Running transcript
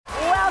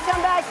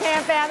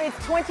Fam, it's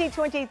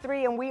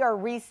 2023 and we are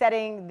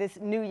resetting this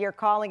new year,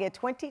 calling it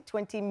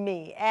 2020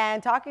 Me,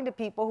 and talking to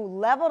people who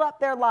leveled up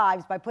their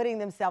lives by putting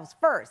themselves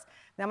first.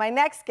 Now, my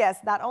next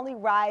guests not only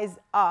rise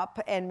up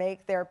and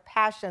make their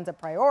passions a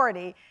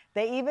priority,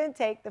 they even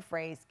take the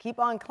phrase, keep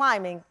on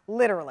climbing,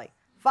 literally.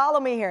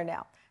 Follow me here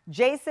now.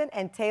 Jason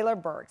and Tayler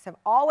Burks have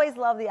always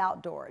loved the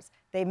outdoors.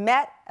 They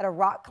met at a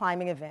rock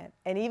climbing event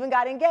and even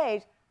got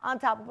engaged on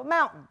top of a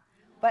mountain.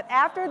 But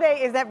after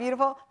isn't that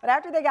beautiful? But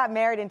after they got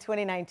married in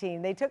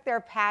 2019, they took their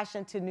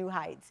passion to new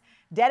heights,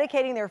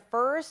 dedicating their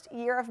first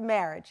year of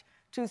marriage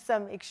to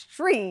some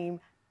extreme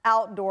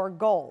outdoor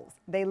goals.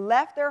 They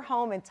left their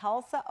home in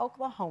Tulsa,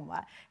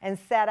 Oklahoma, and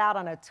set out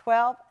on a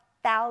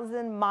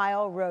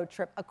 12,000-mile road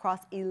trip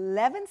across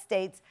 11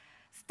 states,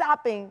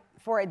 stopping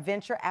for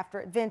adventure after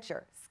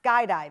adventure,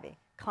 skydiving,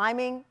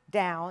 climbing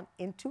down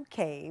into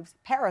caves,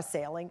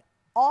 parasailing,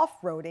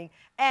 off-roading,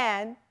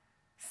 and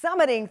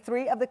summiting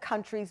 3 of the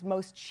country's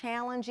most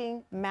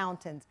challenging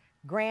mountains,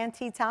 Grand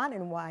Teton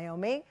in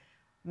Wyoming,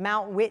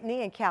 Mount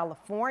Whitney in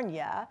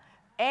California,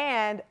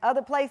 and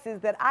other places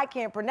that I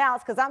can't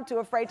pronounce because I'm too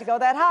afraid to go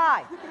that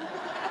high.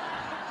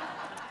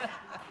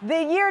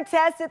 The year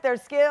tested their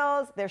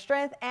skills, their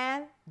strength,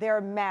 and their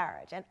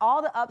marriage. And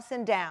all the ups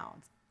and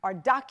downs are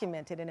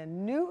documented in a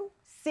new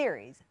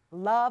series,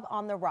 Love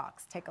on the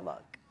Rocks. Take a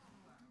look.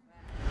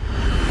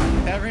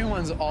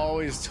 Everyone's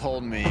always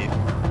told me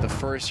the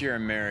first year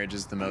of marriage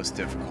is the most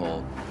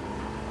difficult.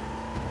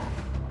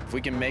 If we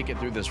can make it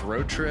through this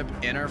road trip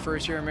in our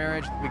first year of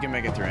marriage, we can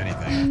make it through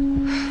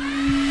anything.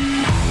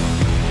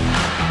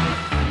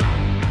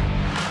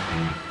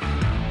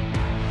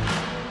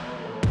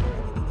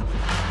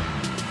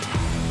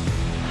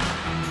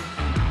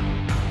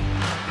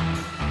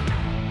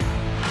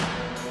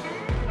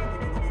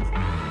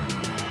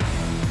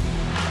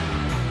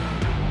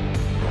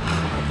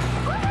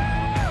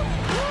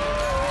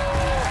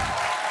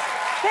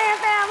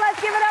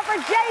 Give it up for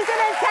Jason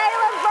and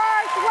Tayler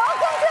Burks.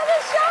 Welcome to the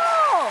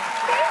show.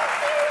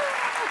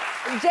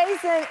 Thank you.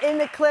 Jason, in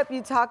the clip,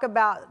 you talk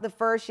about the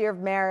first year of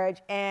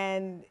marriage,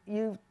 and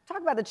you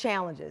talk about the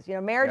challenges. You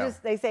know, marriages,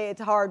 they say it's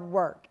hard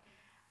work.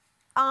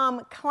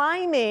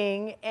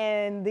 Climbing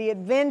and the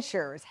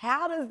adventures,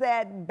 how does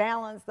that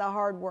balance the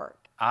hard work?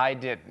 I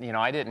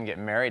didn't get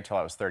married till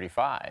I was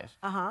 35.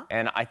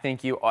 And I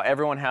think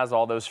everyone has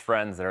all those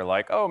friends that are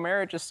like, oh,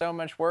 marriage is so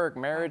much work,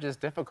 marriage is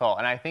difficult.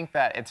 And I think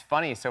that it's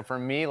funny. So for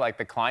me, like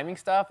the climbing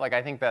stuff, like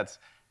I think that's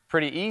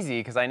pretty easy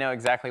because I know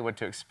exactly what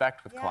to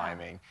expect with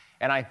climbing.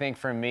 And I think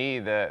for me,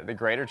 the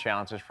greater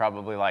challenge was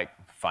probably like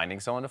finding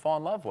someone to fall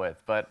in love with.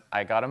 But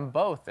I got them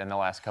both in the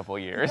last couple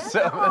of years. So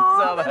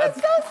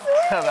that's so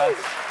sweet.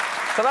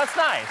 So that's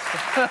nice.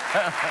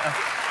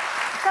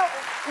 So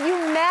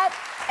you met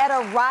at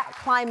a rock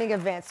climbing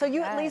event. So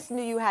you at least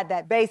knew you had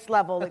that base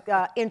level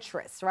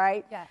interest,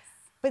 right? Yes.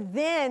 But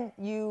then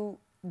you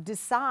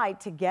decide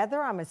together,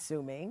 I'm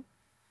assuming,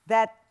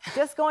 that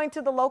just going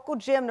to the local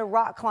gym to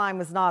rock climb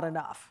was not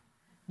enough.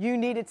 You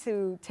needed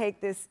to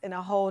take this in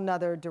a whole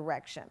nother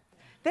direction.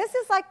 This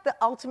is like the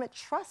ultimate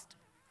trust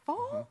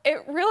fall.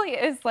 It really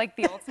is like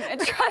the ultimate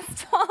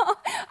trust fall.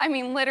 I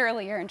mean,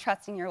 literally, you're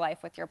entrusting your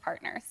life with your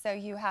partner. So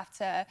you have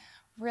to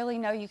really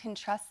know you can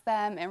trust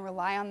them and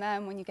rely on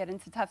them when you get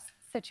into tough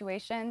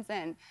situations.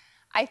 And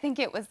I think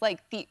it was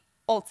like the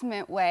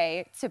ultimate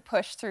way to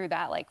push through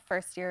that like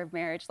first year of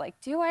marriage.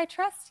 Like, do I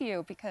trust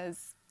you?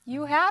 Because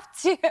you have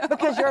to.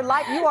 Because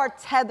you are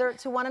tethered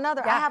to one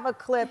another. I have a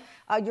clip.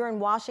 You're in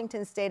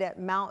Washington State at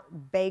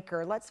Mount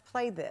Baker. Let's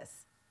play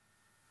this.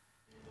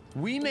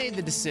 We made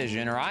the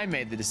decision, or I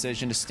made the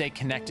decision, to stay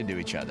connected to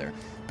each other.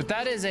 But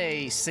that is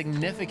a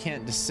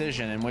significant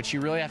decision in which you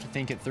really have to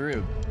think it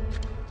through.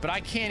 But I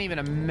can't even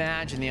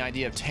imagine the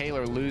idea of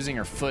Tayler losing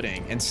her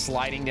footing and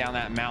sliding down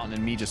that mountain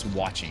and me just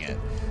watching it.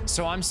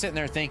 So I'm sitting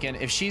there thinking,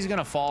 if she's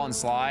gonna fall and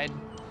slide,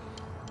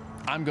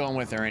 I'm going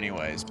with her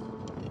anyways.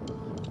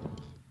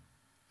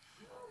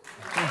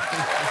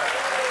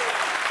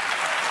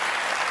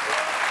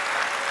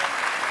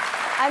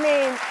 I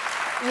mean,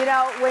 you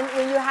know, when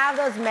you have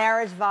those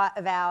marriage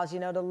vows, you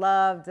know, to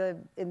love,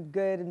 in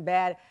good and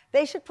bad,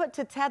 they should put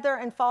to tether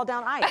and fall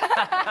down ice.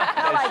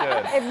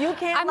 If you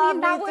can't love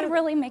me, that would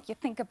really make you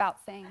think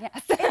about saying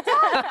yes. It does.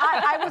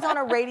 I was on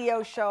a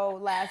radio show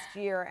last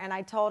year, and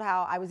I told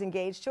how I was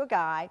engaged to a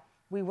guy.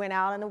 We went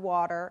out in the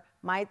water.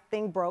 My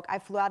thing broke. I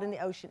flew out in the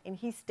ocean, and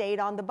he stayed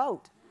on the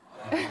boat.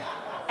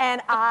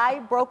 And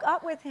I broke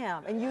up with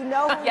him, and you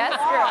know who you are.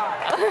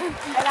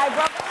 And I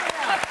broke up with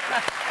him.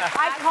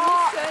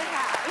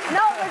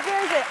 But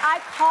seriously, I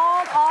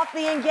called off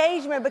the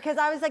engagement because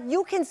I was like,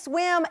 you can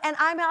swim, and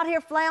I'm out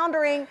here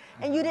floundering,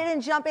 and you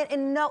didn't jump in.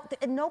 And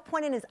at no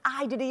point in his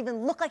eye did it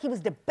even look like he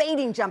was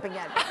debating jumping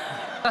in.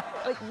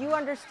 But you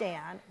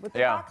understand with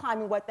the rock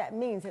climbing what that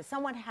means, that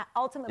someone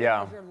ultimately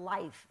has your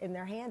life in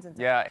their hands. And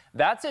yeah,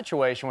 that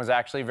situation was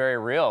actually very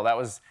real. That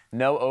was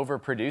no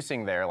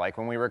overproducing there. Like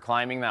when we were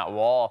climbing that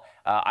wall,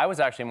 I was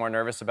actually more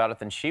nervous about it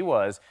than she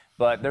was,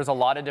 but there's a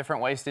lot of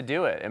different ways to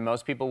do it. And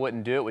most people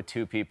wouldn't do it with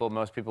 2 people.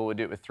 Most people would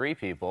do it with 3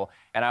 people.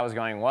 And I was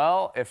going,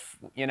 well, if,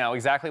 you know,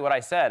 exactly what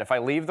I said, if I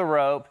leave the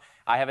rope,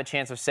 I have a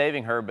chance of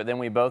saving her, but then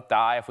we both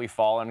die if we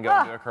fall and go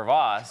into a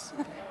crevasse.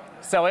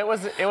 So it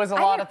was a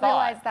lot of thought.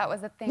 I didn't realize that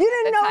was a thing. You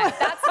didn't know time.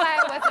 That's why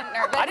I wasn't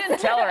nervous. I didn't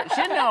tell her. She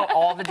didn't know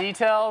all the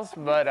details,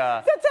 but.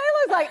 So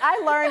Taylor's like, I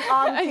learned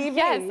on TV.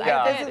 Yes,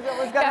 I did. This is what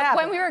was going to happen.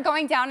 When we were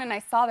going down and I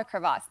saw the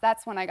crevasse,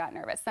 that's when I got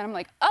nervous. And I'm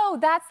like, oh,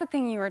 that's the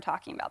thing you were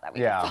talking about that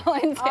we could fall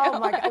into. Oh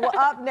my God. Well,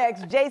 up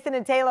next, Jason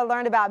and Tayler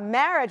learned about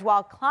marriage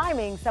while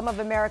climbing some of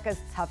America's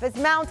toughest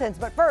mountains.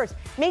 But first,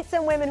 meet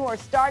some women who are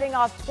starting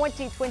off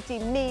 2020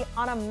 Me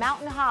on a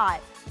mountain high.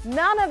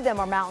 None of them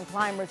are mountain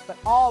climbers, but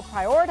all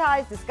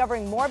prioritize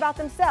discovering more about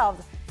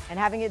themselves and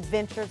having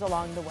adventures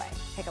along the way.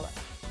 Take a look.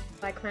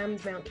 I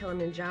climbed Mount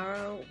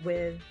Kilimanjaro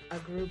with a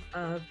group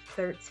of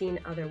 13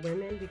 other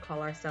women. We call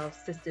ourselves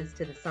Sisters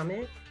to the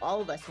Summit.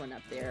 All of us went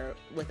up there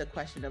with a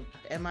question of,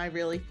 am I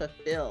really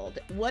fulfilled?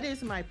 What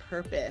is my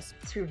purpose?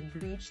 To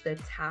reach the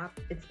top,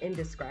 it's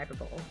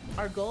indescribable.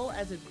 Our goal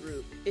as a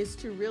group is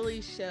to really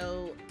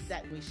show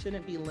that we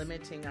shouldn't be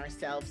limiting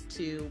ourselves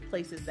to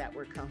places that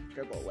we're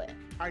comfortable with.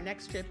 Our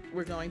next trip,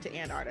 we're going to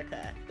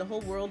Antarctica. The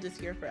whole world is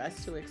here for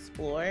us to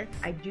explore.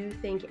 I do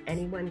think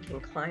anyone can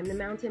climb the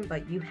mountain,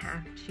 but you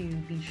have to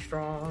be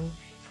strong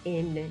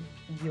in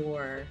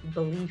your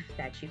belief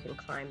that you can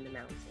climb the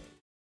mountain.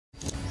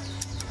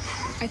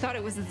 I thought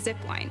it was a zip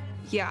line.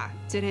 Yeah,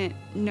 didn't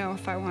know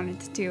if I wanted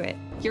to do it.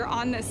 You're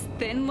on this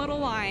thin little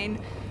line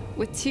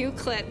with 2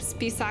 clips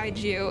beside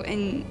you,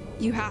 and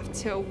you have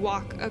to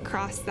walk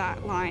across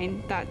that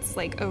line that's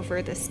like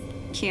over this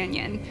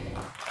canyon.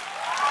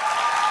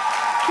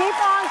 Keep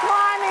on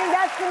climbing.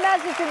 That's the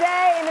message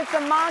today, and it's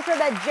a mantra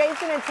that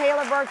Jason and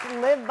Tayler Burks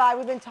live by.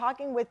 We've been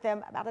talking with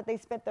them about that they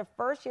spent the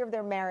first year of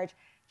their marriage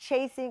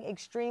chasing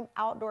extreme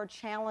outdoor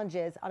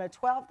challenges on a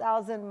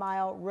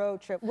 12,000-mile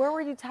road trip. Where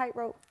were you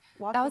tightrope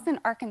walking? That was in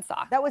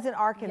Arkansas. That was in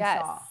Arkansas.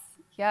 Yes.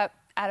 Yep.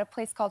 At a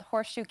place called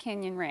Horseshoe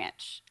Canyon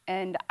Ranch.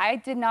 And I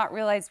did not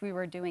realize we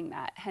were doing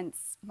that, hence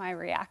my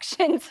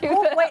reaction to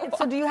it. Wait,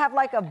 so do you have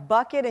like a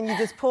bucket and you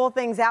just pull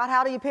things out?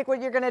 How do you pick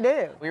what you're going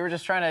to do? We were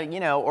just trying to, you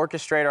know,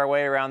 orchestrate our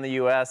way around the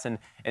U.S. and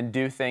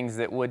do things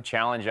that would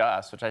challenge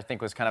us, which I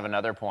think was kind of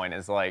another point,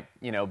 is like,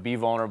 you know, be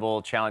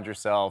vulnerable, challenge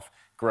yourself,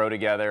 grow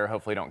together,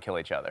 hopefully don't kill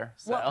each other.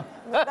 So.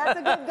 Well, that's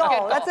a good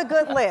goal. That's a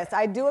good list.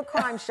 I do a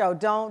crime show.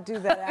 Don't do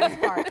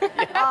that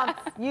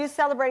part. You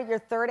celebrated your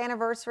 3rd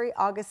anniversary,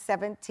 August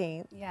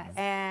 17th. Yes.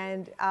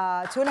 And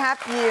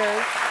 2.5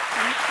 years.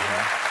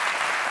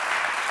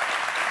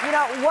 You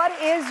know, what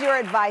is your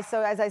advice?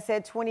 So as I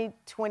said,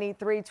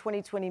 2023,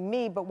 2020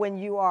 me, but when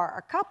you are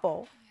a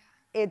couple,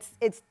 it's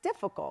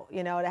difficult,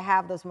 you know, to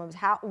have those moments.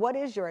 What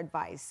is your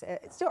advice?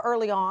 It's still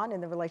early on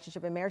in the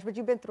relationship and marriage, but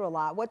you've been through a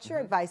lot. What's your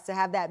advice to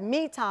have that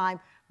me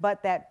time,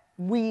 but that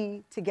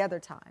we together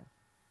time?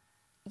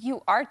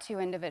 You are 2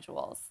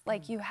 individuals.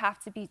 Like, you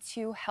have to be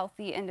 2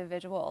 healthy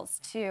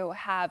individuals to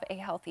have a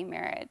healthy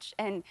marriage.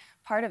 And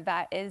part of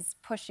that is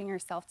pushing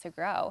yourself to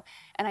grow.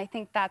 And I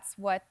think that's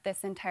what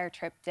this entire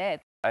trip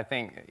did. I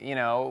think, you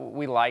know,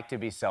 we like to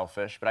be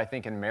selfish, but I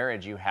think in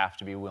marriage you have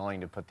to be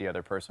willing to put the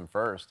other person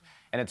first.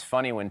 And it's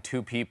funny when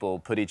 2 people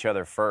put each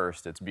other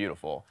first, it's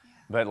beautiful. Yeah.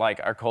 But like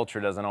our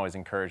culture doesn't always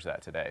encourage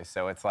that today.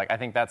 So it's like, I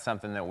think that's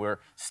something that we're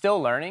still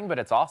learning, but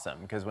it's awesome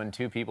because when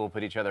 2 people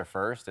put each other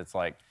first, it's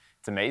like,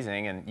 it's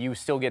amazing, and you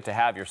still get to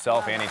have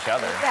yourself and each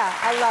other. Yeah,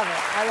 I love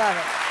it. I love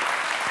it.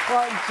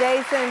 Well,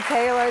 Jason,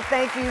 Tayler,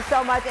 thank you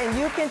so much. And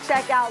you can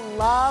check out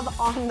Love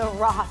on the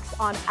Rocks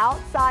on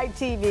Outside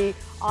TV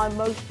on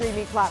most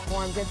streaming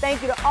platforms. And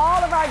thank you to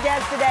all of our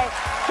guests today.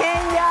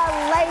 Kenya,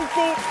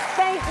 Lacey,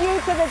 thank you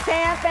to the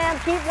Tam fam.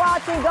 Keep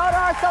watching. Go to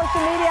our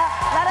social media.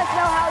 Let us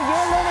know how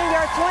you're living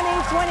your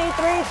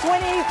 2023,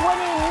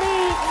 2020 me